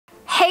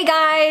Hey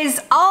guys,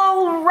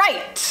 all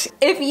right.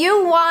 If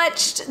you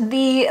watched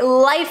the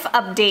life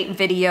update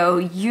video,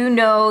 you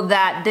know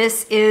that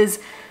this is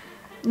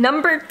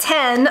number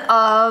 10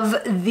 of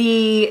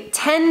the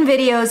 10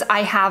 videos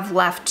I have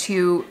left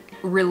to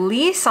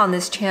release on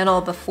this channel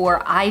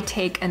before I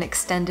take an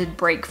extended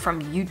break from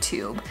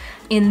YouTube.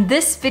 In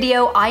this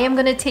video, I am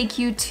gonna take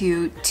you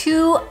to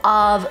two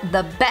of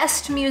the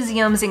best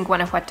museums in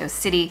Guanajuato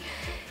City,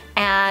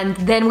 and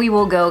then we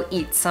will go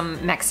eat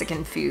some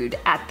Mexican food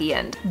at the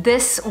end.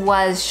 This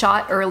was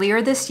shot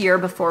earlier this year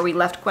before we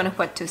left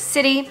Guanajuato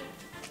City.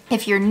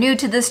 If you're new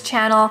to this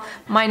channel,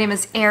 my name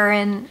is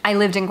Erin. I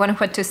lived in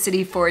Guanajuato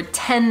City for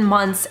 10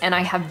 months and I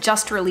have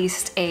just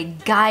released a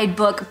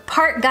guidebook,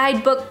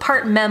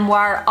 part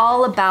memoir,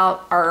 all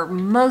about our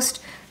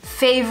most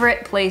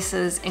favorite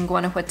places in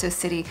Guanajuato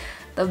City.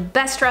 The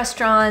best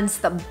restaurants,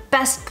 the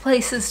best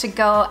places to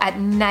go at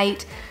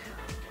night.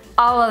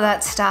 All of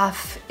that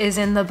stuff is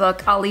in the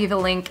book. I'll leave a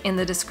link in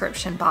the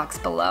description box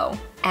below.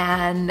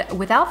 And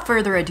without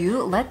further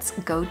ado, let's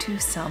go to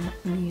some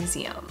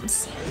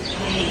museums.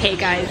 Hey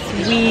guys,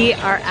 we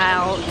are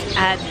out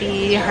at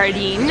the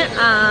Jardín.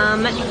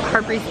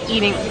 Harper's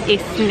eating a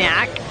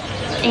snack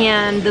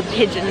and the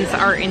pigeons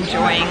are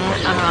enjoying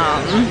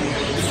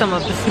some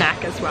of the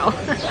snack as well.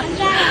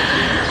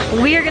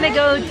 We are gonna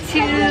go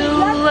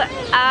to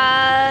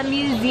a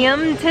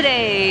museum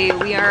today.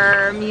 We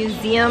are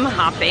museum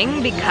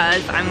hopping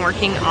because I'm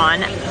working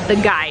on the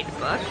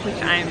guidebook, which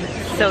I'm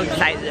so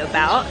excited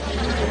about.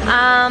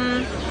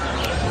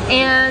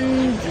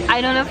 And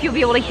I don't know if you'll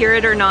be able to hear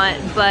it or not,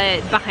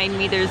 but behind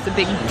me there's a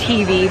big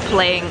TV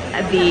playing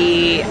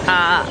the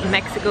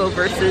Mexico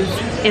versus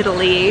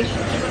Italy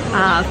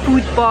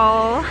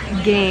football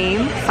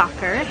game,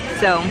 soccer.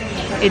 So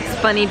it's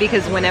funny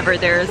because whenever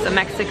there's a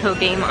Mexico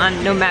game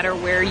on, no matter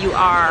where you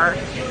are,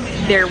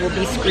 there will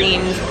be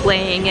screens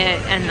playing it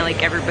and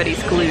like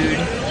everybody's glued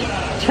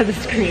to the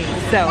screen.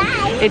 So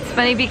it's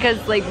funny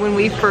because like when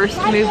we first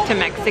moved to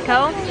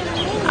Mexico,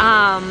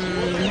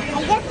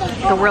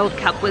 the World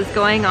Cup was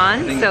going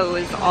on, so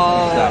it was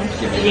all,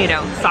 you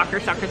know, soccer,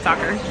 soccer,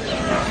 soccer,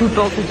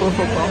 football, football,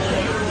 football.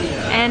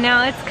 And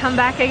now it's come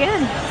back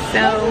again.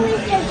 So,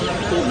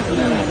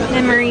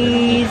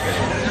 memories.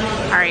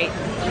 All right,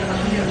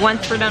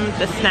 once we're done with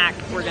the snack,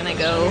 we're gonna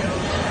go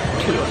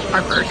to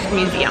our first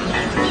museum.